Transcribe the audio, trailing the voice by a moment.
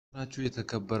ናችሁ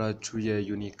የተከበራችሁ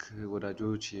የዩኒክ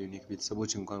ወዳጆች የዩኒክ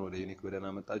ቤተሰቦች እንኳን ወደ ዩኒክ በደህና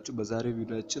መጣችሁ። በዛሬው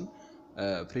ቪዲዮአችን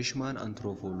ፍሬሽማን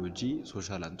አንትሮፖሎጂ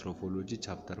ሶሻል አንትሮፖሎጂ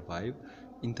ቻፕተር 5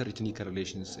 ኢንተርኢትኒክ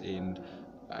ሪሌሽንስ ኤንድ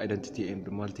አይደንቲቲ ኤንድ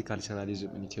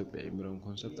ማልቲካልቸራሊዝም ኢን ኢትዮጵያ የሚለውን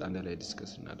ኮንሰፕት አንድ ላይ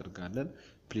ዲስከስ እናደርጋለን።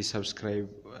 ፕሊዝ ሰብስክራይብ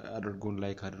አድርጉን፣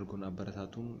 ላይክ አድርጉን፣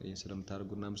 አበረታቱን። ይሄን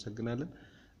ስለምታደርጉ እናመሰግናለን።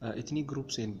 ኤትኒክ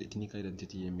ግሩፕስ ኤንድ ኤትኒክ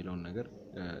አይደንቲቲ የሚለውን ነገር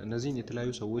እነዚህን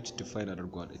የተለያዩ ሰዎች ዲፋይን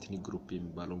አድርገዋል። ኤትኒክ ግሩፕ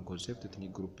የሚባለውን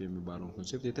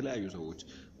ኮንሰፕት የተለያዩ ሰዎች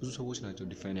ብዙ ሰዎች ናቸው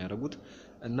ዲፋይን ያደረጉት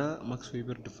እና ማክስ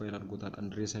ዌበር ዲፋይን አድርጎታል፣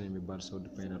 አንድሬሰን የሚባል ሰው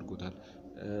ዲፋይን አድርጎታል፣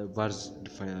 ቫርዝ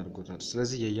ዲፋይን አድርጎታል።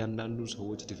 ስለዚህ የእያንዳንዱ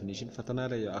ሰዎች ዲፊኒሽን ፈተና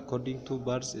ላይ አኮርዲንግ ቱ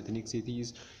ቫርዝ ኤትኒክሲቲ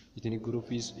ኢዝ ኤትኒክ ግሩፕ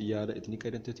ኢዝ እያለ ኤትኒክ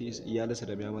አይደንቲቲ ኢዝ እያለ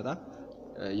ስለሚያመጣ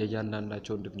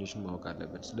የእያንዳንዳቸውን ዲፊኒሽን ማወቅ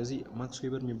አለብን። ስለዚህ ማክስ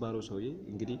ዌበር የሚባለው ሰውዬ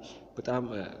እንግዲህ በጣም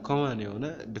ኮመን የሆነ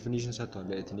ዲፊኒሽን ሰጥቷል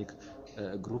ለኤትኒክ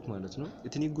ግሩፕ ማለት ነው።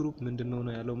 ኤትኒክ ግሩፕ ምንድነው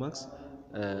ነው ያለው ማክስ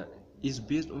is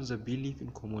based on the belief in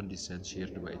common descent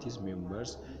shared by its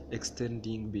members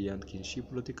extending beyond kinship,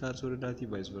 political solidarity,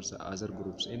 vice versa, other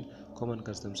groups in common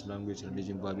customs, language,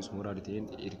 religion, values, morality and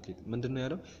etiquette። ምንድነው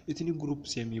ያለው ኤትኒክ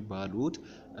ግሩፕስ የሚባሉት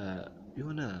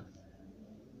የሆነ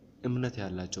እምነት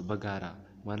ያላቸው በጋራ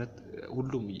ማለት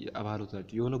ሁሉም አባላቶች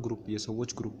የሆነ ግሩፕ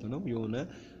የሰዎች ግሩፕ ነው። የሆነ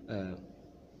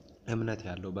እምነት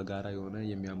ያለው በጋራ የሆነ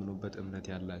የሚያምኑበት እምነት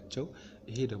ያላቸው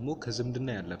ይሄ ደግሞ ከዝምድና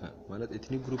ያለፈ ማለት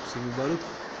ኤትኒክ ግሩፕስ የሚባሉት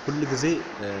ሁሉ ጊዜ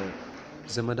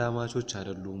ዘመዳማቾች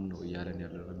አይደሉም ነው እያለን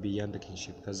ያለው። ቢያንድ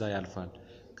ኪንሺፕ ከዛ ያልፋል።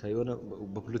 ከየሆነ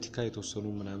በፖለቲካ የተወሰኑ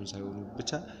ምናምን ሳይሆኑ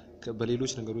ብቻ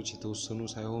በሌሎች ነገሮች የተወሰኑ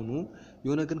ሳይሆኑ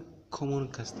የሆነ ግን ኮመን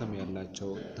ከስተም ያላቸው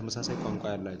ተመሳሳይ ቋንቋ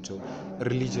ያላቸው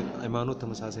ሪሊጅን ሃይማኖት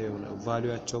ተመሳሳይ የሆነ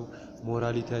ቫልዩአቸው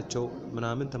ሞራሊቲያቸው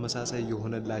ምናምን ተመሳሳይ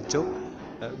የሆነላቸው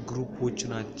ግሩፖች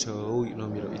ናቸው ነው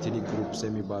የሚለው ኤትኒክ ግሩፕስ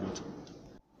የሚባሉት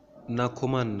እና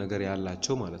ኮመን ነገር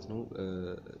ያላቸው ማለት ነው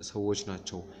ሰዎች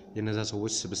ናቸው። የነዛ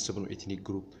ሰዎች ስብስብ ነው ኤትኒክ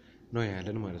ግሩፕ ነው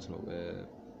ያለን ማለት ነው።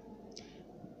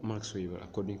 ማክስ ዌበር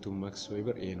አኮርዲንግ ቱ ማክስ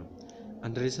ዌበር ይሄ ነው።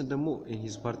 አንድሬሰን ደግሞ in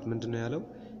his part ምንድነው ያለው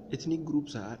ethnic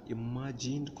groups are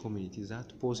imagined community that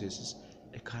possesses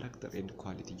a character and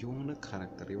quality የሆነ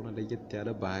ካራክተር የሆነ ለየት ያለ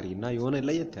ባህሪና የሆነ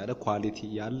ለየት ያለ ኳሊቲ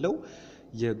ያለው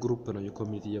የግሩፕ ነው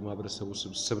የኮሚኒቲ የማህበረሰቡ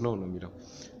ስብስብ ነው የሚለው።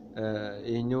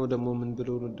 ይሄኛው ደግሞ ምን ብሎ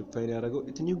ነው ዲፋይን ያደረገው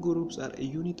ethnic groups are a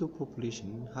unit of population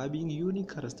having unique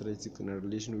characteristics in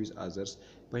relation with others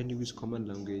binding with common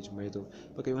language method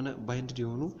በቃ የሆነ ባይንድ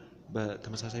የሆኑ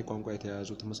በተመሳሳይ ቋንቋ የተያዙ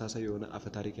ተመሳሳይ የሆነ አፈ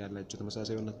ታሪክ ያላቸው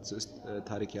ተመሳሳይ የሆነ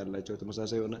ታሪክ ያላቸው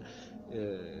ተመሳሳይ የሆነ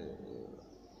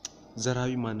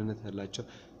ዘራዊ ማንነት ያላቸው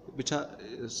ብቻ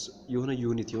የሆነ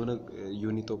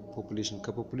ዩኒት ኦፍ ፖፑሌሽን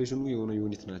ከፖፑሌሽኑ የሆነ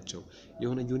ዩኒት ናቸው።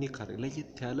 የሆነ ዩኒክ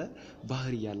ለየት ያለ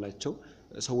ባህሪ ያላቸው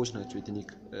ሰዎች ናቸው ኤትኒክ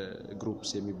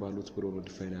ግሩፕስ የሚባሉት ብሎ ነው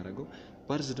ዲፋይን ያደረገው።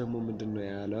 ባርዝ ደግሞ ምንድነው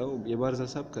ያለው የባርዝ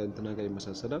ሐሳብ ከእንትና ጋር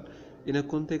ይመሳሰላል። in a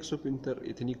context of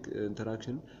inter-ethnic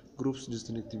interaction groups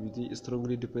distinctivity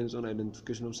strongly depends on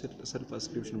identification of self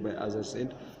ascription by others and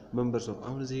members of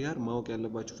አሁን እዚህ ጋር ማወቅ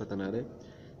ያለባችሁ ፈተና ላይ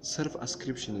self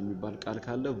ascription የሚባል ቃል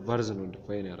ካለ ቫርዝ ነው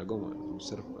ዲፋይን ያደረገው ማለት ነው።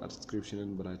 self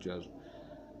ascriptionን ብላችሁ ያዙ።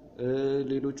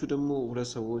 ሌሎቹ ደግሞ ሁለት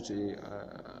ሰዎች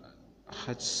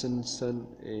ሃችሰንሰን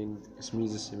and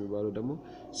ስሚዝስ የሚባሉ ደግሞ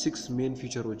 6 ሜን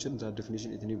ፊቸሮችን that definition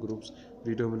ethnic groups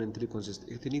predominantly consist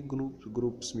ethnic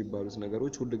groups የሚባሉት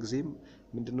ነገሮች ሁሉ ጊዜም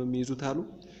ምንድነው የሚይዙት አሉ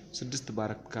 6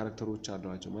 ካራክተሮች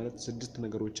አሏቸው ማለት 6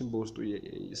 ነገሮችን በውስጡ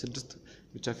 6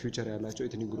 ብቻ ፊቸር ያላቸው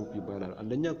ethnic group ይባላል።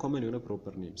 አንደኛ ኮመን የሆነ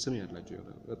ፕሮፐር ኔም ስም ያላቸው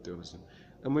የሆነ ወጥ የሆነ ስም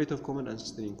a method of common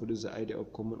ancestry includes the idea of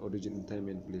common origin in time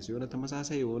and place የሆነ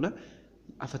ተመሳሳይ የሆነ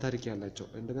አፈ ታሪክ ያላቸው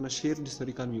እንደገና ሼርድ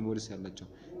ሂስቶሪካል ሜሞሪስ ያላቸው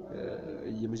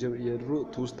የድሮ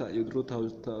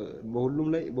ታውስታ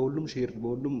በሁሉም ሼር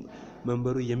በሁሉም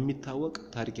መንበሩ የሚታወቅ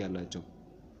ታሪክ ያላቸው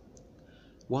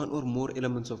one or more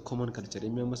elements of common culture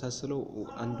የሚያመሳስለው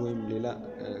አንድ ወይም ሌላ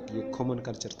የኮመን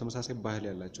ካልቸር ተመሳሳይ ባህል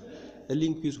ያላቸው a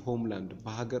link with homeland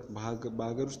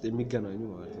በሀገር ውስጥ የሚገናኙ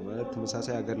ማለት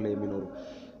ተመሳሳይ ሀገር ላይ የሚኖሩ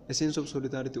a sense of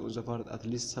solidarity on the part at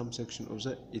least some section of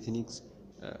the ethnic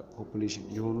population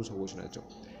የሆኑ ሰዎች ናቸው።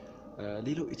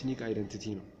 ሌላው ኤትኒክ አይደንቲቲ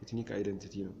ነው። ኤትኒክ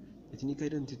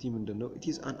አይደንቲቲ ምንድነው? it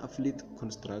is an affiliate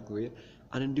construct where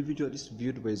an individual is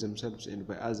viewed by themselves and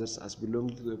by others as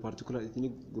belonging to a particular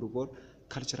ethnic group or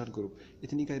cultural group።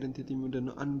 ኤትኒክ አይደንቲቲ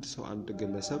ምንድነው? አንድ ሰው አንድ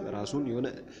ግለሰብ ራሱን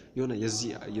የሆነ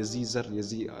የዚህ ዘር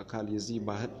የዚህ አካል የዚህ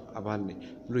ባህል አባል ነኝ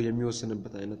ብሎ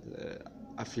የሚወስንበት አይነት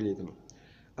አፊሊየት ነው።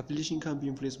 Affiliation can be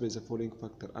influenced by the following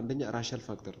factor አንደኛ racial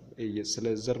factor ስለ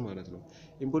ዘር ማለት ነው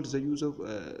involves the use of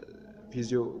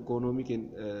physiognomic and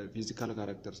physical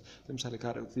characters ለምሳሌ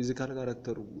ፊዚካል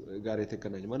ካራክተር ጋር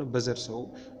የተገናኘ ማለት በዘር ሰው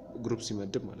ግሩፕ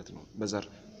ሲመድብ ማለት ነው በዘር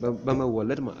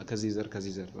በመወለድ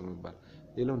ከዚህ ዘር በመባል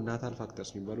ሌላው ናታል ፋክተርስ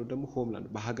የሚባለው ደግሞ ሆምላንድ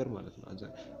በሀገር ማለት ነው።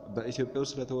 በኢትዮጵያ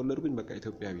ውስጥ ስለተወለድኩኝ በቃ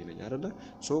ኢትዮጵያዊ ነኝ አይደለ?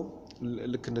 ሶ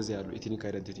ልክ እንደዚህ ያሉ ኤትኒክ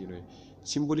አይደንቲቲ ነው።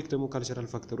 ሲምቦሊክ ደግሞ ካልቸራል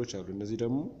ፋክተሮች አሉ። እነዚህ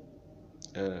ደግሞ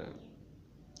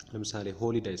ለምሳሌ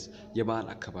ሆሊዴይስ የበዓል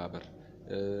አከባበር፣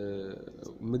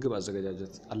 ምግብ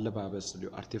አዘገጃጀት፣ አለባበስ፣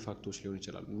 አርቲፋክቶች ሊሆን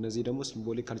ይችላል። እነዚህ ደግሞ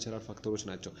ሲምቦሊክ ካልቸራል ፋክተሮች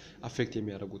ናቸው አፌክት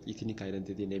የሚያደርጉት ኤትኒክ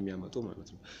አይደንቲቲን የሚያመጡ ማለት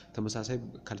ነው። ተመሳሳይ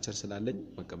ካልቸር ስላለኝ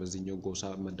በቃ በዚህኛው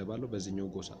ጎሳ እመደባለሁ በዚህኛው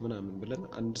ጎሳ ምናምን ብለን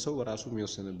አንድ ሰው በራሱ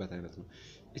የሚወስንበት አይነት ነው።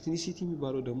 ኤትኒሲቲ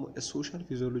የሚባለው ደግሞ ሶሻል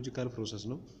ፊዚዮሎጂካል ፕሮሰስ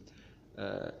ነው።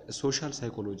 ሶሻል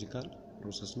ሳይኮሎጂካል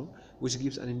ፕሮሰስ ነው which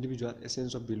gives an individual a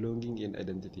sense of belonging and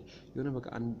identity። የሆነ በቃ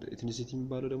አንድ ኤትኒሲቲ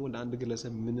የሚባለው ደግሞ ለአንድ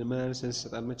ግለሰብ ምን አይነት ሴንስ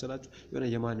ይሰጣል መሰላችሁ? የሆነ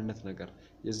የማንነት ነገር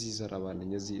የዚህ ዘር አባል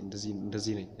ነኝ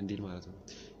እንደዚህ ነኝ እንዲል ማለት ነው።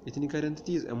 ኤትኒክ አይደንቲቲ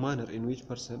is a manner in which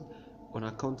person on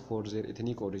account for their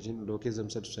ethnic origin locate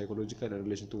themselves psychological in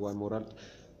relation to one moral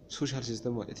ሶሻል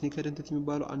ሲስተም ማለት ኤትኒክ አይደንቲቲ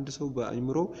የሚባለው አንድ ሰው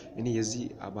በአይምሮ እኔ የዚህ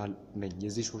አባል ነኝ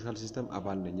የዚህ ሶሻል ሲስተም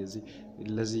አባል ነኝ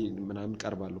ለዚህ ምናምን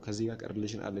ቀርባለሁ ከዚህ ጋር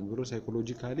ሪሌሽን አለኝ ብሎ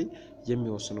ሳይኮሎጂካሊ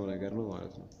የሚወስነው ነገር ነው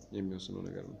ማለት ነው።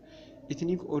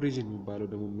 ኤትኒክ ኦሪጂን የሚባለው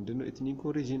ደግሞ ምንድነው? ኤትኒክ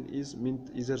ኦሪጂን is meant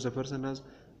either the person has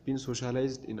been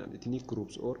socialized in an ethnic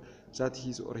groups or that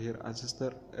his or her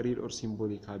ancestor real or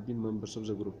symbolic have been members of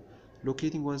the group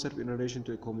locating oneself in relation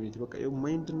to a community። በቃ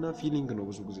ማይንድ እና ፊሊንግ ነው።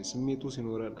 ብዙ ጊዜ ስሜቱ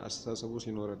ሲኖረን አስተሳሰቡ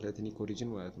ሲኖረን ለኤትኒክ ኦሪጂን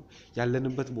ማለት ነው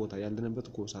ያለንበት ቦታ ያለንበት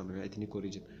ጎሳ ነው የኤትኒክ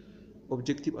ኦሪጂን።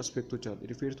 ኦብጀክቲቭ አስፔክቶች አሉ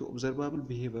ሪፌር ቱ ኦብዘርቫብል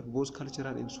ቢሄቪየር ቦዝ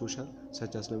ካልቸራል ኤንድ ሶሻል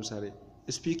ሰቻስ ለምሳሌ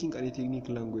ስፒኪንግ አን ኤትኒክ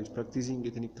ላንጉዌጅ ፕራክቲሲንግ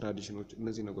ኤትኒክ ትራዲሽኖች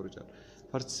እነዚህ ነገሮች አሉ።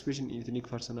 ፓርቲሲፔሽን ኢን ኤትኒክ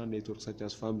ፐርሰናል ኔትወርክ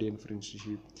ሰቻስ ፋሚሊ ኤንድ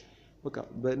ፍሬንድሺፕ በቃ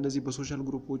በእነዚህ በሶሻል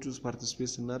ግሩፖች ውስጥ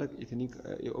ፓርቲሲፔት ስናደርግ ኤትኒክ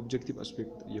የኦብጀክቲቭ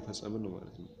አስፔክት እየፈጸምን ነው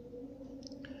ማለት ነው።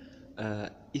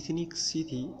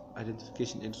 ethnicity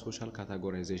identification and social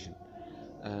categorization.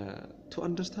 To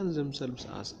understand themselves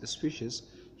as a species,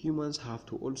 humans have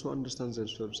to also understand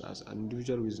themselves as an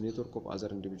individual with network of other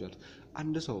individuals.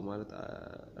 አንድ ሰው ማለት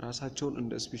ራሳቸውን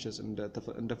እንደ ስፒሺስ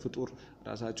እንደ ፍጡር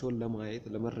ራሳቸውን ለማየት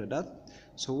ለመረዳት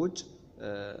ሰዎች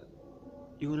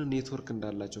የሆነ ኔትወርክ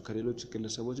እንዳላቸው ከሌሎች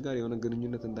ግለሰቦች ጋር የሆነ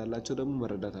ግንኙነት እንዳላቸው ደግሞ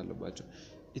መረዳት አለባቸው።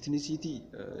 ኤትኒሲቲ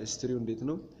ሂስትሪው እንዴት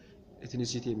ነው?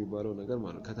 ኤትኒሲቲ የሚባለው ነገር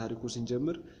ማለት ከታሪኩ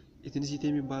ስንጀምር ኤትኒሲቲ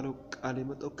የሚባለው ቃል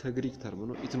የመጣው ከግሪክ ተርም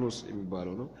ነው። ኢትኖስ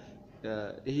የሚባለው ነው።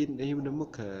 ይሄም ደግሞ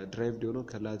ከድራይቭድ የሆነው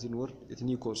ከላቲን ወርድ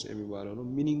ኤትኒኮስ የሚባለው ነው።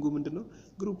 ሚኒንጉ ምንድነው?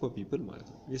 ግሩፕ ኦፍ ፒፕል ማለት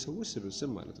ነው፣ የሰዎች ስብስብ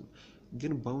ማለት ነው።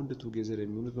 ግን ባውንድ ቱጌዘር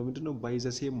የሚሆኑት በምንድነው? ባይ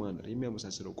ዘ ሴም ማነር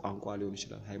የሚያመሳስለው ቋንቋ ሊሆን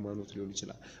ይችላል፣ ሃይማኖት ሊሆን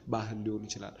ይችላል፣ ባህል ሊሆን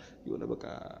ይችላል፣ የሆነ በቃ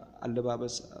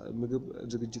አለባበስ፣ ምግብ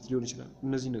ዝግጅት ሊሆን ይችላል።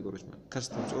 እነዚህ ነገሮች ማለት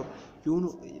ከስተምስ ኦር የሆኑ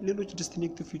ሌሎች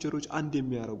ዲስቲንክቲቭ ፊቸሮች አንድ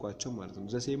የሚያደርጓቸው ማለት ነው።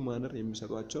 ዘ ሴም ማነር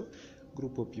የሚሰጧቸው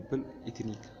ግሩፕ ኦፍ ፒፕል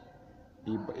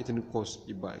ኤትኒኮስ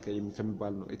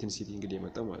ከሚባል ነው ኤትኒሲቲ እንግዲህ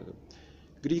የመጣው ማለት ነው።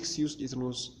 ግሪክስ ዩዝድ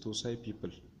ኤትኖስ ቱ ሳይ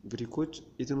ፒፕል ግሪኮች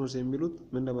ኤትኖስ የሚሉት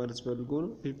ምን ለማለት ፈልጎ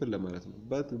ነው? ፒፕል ለማለት ነው።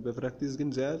 በፕራክቲስ ግን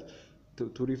ዛያል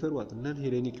ቱ ሪፈር ዋት ነን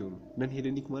ሄሌኒክ ይሆኑ ነን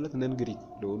ሄሌኒክ ማለት ነን ግሪክ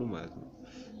ለሆኑ ማለት ነው።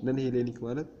 ነን ሄሌኒክ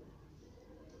ማለት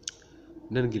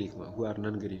ነን ግሪክ ማለት who are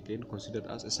non Greek and considered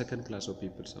as a second class of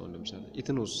people። አሁን ለምሳሌ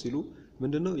ኤትኖስ ሲሉ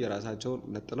ምንድነው? የራሳቸውን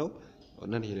ነጥለው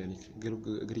ነን ሄሌኒክ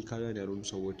ግሪካውያን ያልሆኑ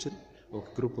ሰዎችን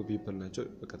ግሩፕ ኦፍ ፒፕል ናቸው፣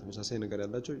 በቃ ተመሳሳይ ነገር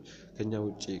ያላቸው ከኛ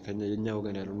ውጪ የኛ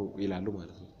ወገን ያልሆኑ ይላሉ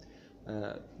ማለት ነው።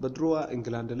 በድሮዋ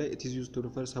እንግላንድ ላይ it is used to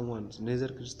refer someone neither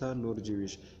Christian nor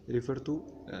Jewish refer to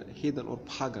heathen or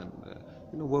pagan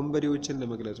ወንበዴዎችን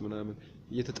ለመግለጽ ምናምን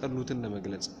የተጠሉትን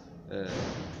ለመግለጽ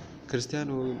ክርስቲያን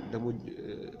ደግሞ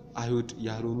አይሁድ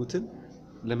ያልሆኑትን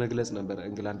ለመግለጽ ነበር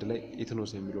እንግላንድ ላይ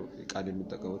ኤትኖስ የሚለው ቃል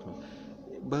የሚጠቀሙት ነው።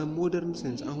 በሞደርን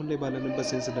ሴንስ አሁን ላይ ባለንበት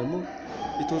ሴንስ ደግሞ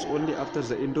it was only after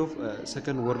the end of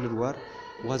second world war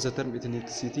was the term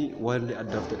ethnicity widely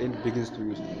adopted and begins to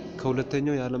use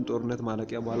ከሁለተኛው የዓለም ጦርነት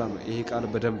ማለቂያ በኋላ ነው ይሄ ቃል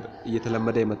በደንብ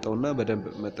እየተለመደ የመጣውና በደንብ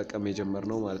መጠቀም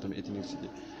የጀመርነው ማለት ነው ኤትኒሲቲ።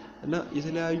 እና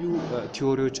የተለያዩ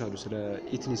ቲዮሪዎች አሉ ስለ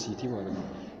ኤትኒሲቲ ማለት ነው።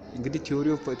 እንግዲህ ቲዮሪ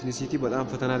ኦፍ ኤትኒሲቲ በጣም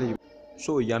ፈተና ላይ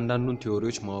እያንዳንዱን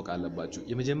ቲዮሪዎች ማወቅ አለባችሁ።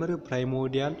 የመጀመሪያው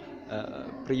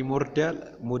ፕሪሞርዲያል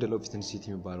ሞዴል ኦፍ ኤትኒሲቲ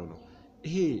የሚባለው ነው።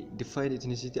 ይሄ ዲፋይን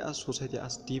ኤትኒሲቲ አስ ሶሳይቲ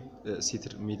አስ ዲፕ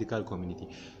ሲትድ ሜዲካል ኮሚኒቲ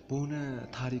በሆነ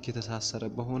ታሪክ የተሳሰረ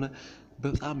በሆነ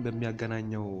በጣም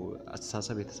በሚያገናኘው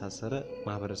አስተሳሰብ የተሳሰረ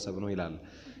ማህበረሰብ ነው ይላል።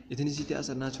 ኤትኒሲቲ አስ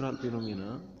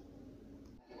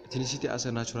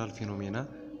ናቹራል ፌኖሜና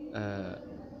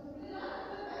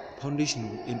ፋውንዴሽን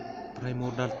ኢን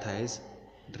ፕራይሞርዲያል ታይዝ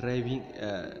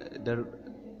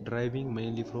ድራይቪንግ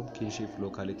mainly from kinship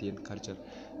locality and culture።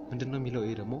 ምንድነው የሚለው?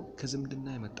 ይሄ ደግሞ ከዝምድና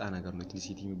የመጣ ነገር ነው።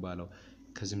 ኤትኒሲቲ የሚባለው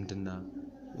ከዝምድና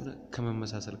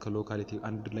ከመመሳሰል ከሎካሊቲ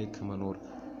አንድ ላይ ከመኖር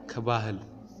ከባህል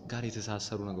ጋር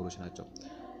የተሳሰሩ ነገሮች ናቸው።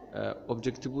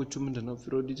 ኦብጀክቲቮቹ ምንድነው?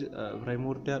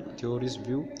 ፕራይሞርዲያል ቲዮሪስ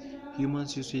ቪው ሂውማን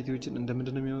ሶሳይቲዎችን እንደ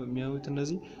ምንድን ነው የሚያዩት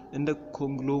እነዚህ እንደ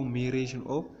ኮንግሎሜሬሽን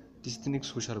ኦፍ ዲስቲንክት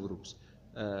ሶሻል ግሩፕስ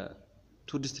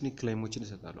ቱ ዲስቲንክት ክላይሞችን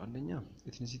ይሰጣሉ። አንደኛ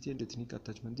ኤትኒሲቲ ኤንድ ኤትኒክ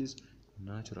አታችመንት ኢዝ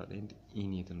ናቹራል ኤንድ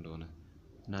ኢኔት እንደሆነ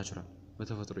ናቹራል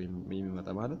በተፈጥሮ የሚመጣ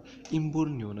ማለት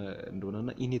ኢንቦርን የሆነ እንደሆነና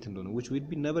ኢኔት እንደሆነ which will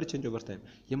be never change over time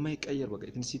የማይቀየር በቃ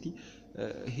ኤትኒሲቲ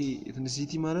ይሄ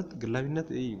ኤትኒሲቲ ማለት ግላዊነት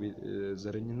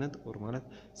ዘረኝነት ኦር ማለት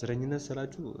ዘረኝነት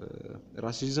ስላችሁ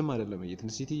ራሲዝም አይደለም።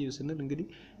 ኤትኒሲቲ ስንል እንግዲህ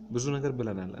ብዙ ነገር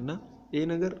ብለናል እና ይሄ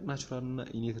ነገር ናቹራል እና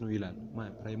ኢኔት ነው ይላል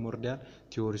ፕራይሞርዲያል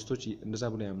ቲዮሪስቶች እንደዛ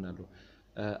ብለው ያምናሉ።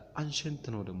 አንሸንት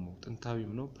ነው ደግሞ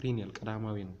ጥንታዊም ነው ፕሪኒያል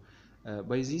ቀዳማዊ ነው።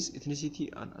 by this ethnicity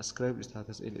and ascribed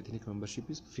status and ethnic membership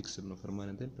is fixed ነው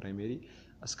permanent and primary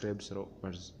ascribed ስራው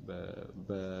birth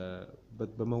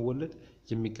በመወለድ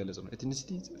የሚገለጽ ነው።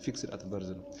 ethnicity fixed at birth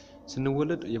ነው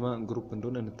ስንወለድ የማን ግሩፕ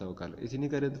እንደሆነ እንታወቃለን።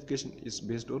 ethnic identification is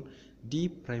based on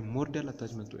deep primordial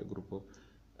attachment to a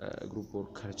group or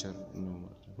culture ነው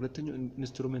ማለት ነው። ሁለተኛው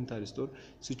instrumentalist or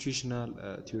situational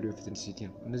theory of ethnicity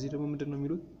ነው። እነዚህ ደግሞ ምንድነው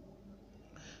የሚሉት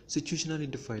ሲቹዌሽናሊ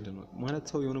ዲፋይንድ ነው ማለት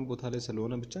ሰው የሆነ ቦታ ላይ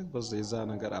ስለሆነ ብቻ የዛ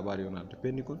ነገር አባል ይሆናል።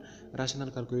 ዲፔንዲንግ ኦን ራሽናል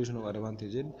ካልኩሌሽን ኦፍ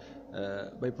አድቫንቴጅ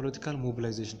ባይ ፖለቲካል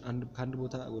ሞቢላይዜሽን ከአንድ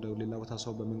ቦታ ወደ ሌላ ቦታ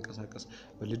ሰው በመንቀሳቀስ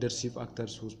በሊደርሺፕ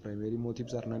አክተርስ ሁዝ ፕራይመሪ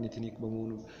ሞቲቭስ አር ናን ኤትኒክ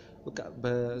በመሆኑ በቃ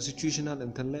በሲቹዌሽናል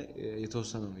እንትን ላይ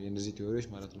የተወሰነ ነው የነዚህ ቲዮሪዎች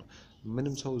ማለት ነው።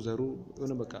 ምንም ሰው ዘሩ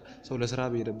የሆነ በቃ ሰው ለስራ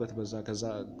በሄደበት በዛ ከዛ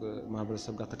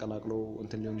ማህበረሰብ ጋር ተቀላቅሎ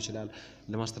እንትን ሊሆን ይችላል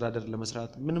ለማስተዳደር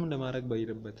ለመስራት ምንም ለማድረግ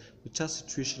በሄደበት ብቻ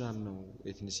ሲቹዌሽናል ነው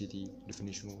ኤትኒሲቲ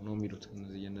ዲፊኒሽኑ ነው የሚሉት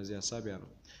እነዚህ ሐሳቢያ ነው።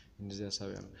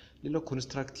 ሌላው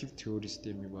ኮንስትራክቲቭ ቲዮሪስት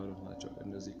የሚባሉት ናቸው።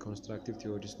 እነዚህ ኮንስትራክቲቭ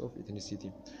ቲዮሪስት ኦፍ ኤትኒሲቲ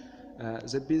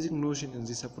the basic notion in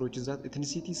this approach is that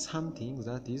ethnicity is something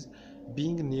that is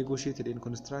being negotiated and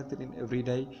constructed in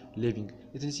everyday living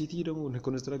ethnicity ደግሞ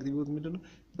ኮንስትራክቲቭ ህይወት ምንድነው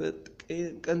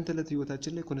በቀን ተለት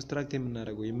ህይወታችን ላይ ኮንስትራክት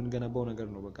የምናደርገው የምንገነባው ነገር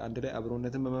ነው። በቃ አንድ ላይ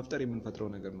አብሮነትን በመፍጠር የምንፈጥረው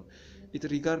ነገር ነው። it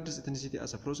regards ethnicity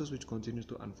as a process which continues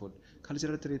to unfold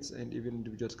cultural traits and even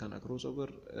individuals can cross over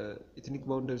ethnic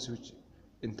boundaries which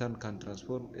in turn can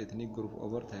transform ethnic group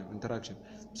over time interaction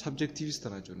subjectivist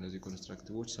ናቸው እነዚህ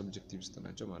ኮንስትራክቲቮች subjectivist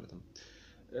ናቸው ማለት ነው።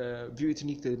 view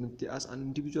ethnic identity as an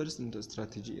individualist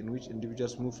strategy in which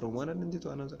individuals move from one identity to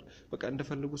another በቃ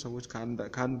እንደፈለጉ ሰዎች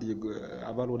ከአንድ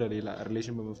አባል ወደ ሌላ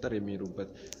ሪሌሽን በመፍጠር የሚሄዱበት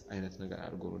አይነት ነገር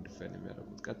አድርጎ ነው ዲፋይን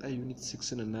የሚያደርጉት። ቀጣይ ዩኒት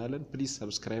 6ን እናያለን። ፕሊዝ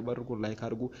ሰብስክራይብ አድርጉ፣ ላይክ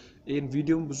አድርጉ። ይሄን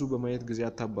ቪዲዮም ብዙ በማየት ጊዜ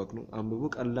አታባክኑ። አንብቡ፣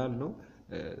 ቀላል ነው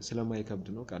ስለማይከብድ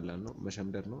ነው። ቀላል ነው፣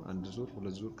 መሸምደር ነው። አንድ ዙር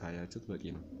ሁለት ዙር ካያችሁት በቂ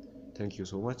ነው። ታንክ ዩ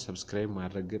ሶ ማች። ሰብስክራይብ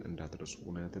ማድረግ ግን እንዳትረሱ።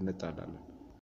 እውነት እንጣላለን።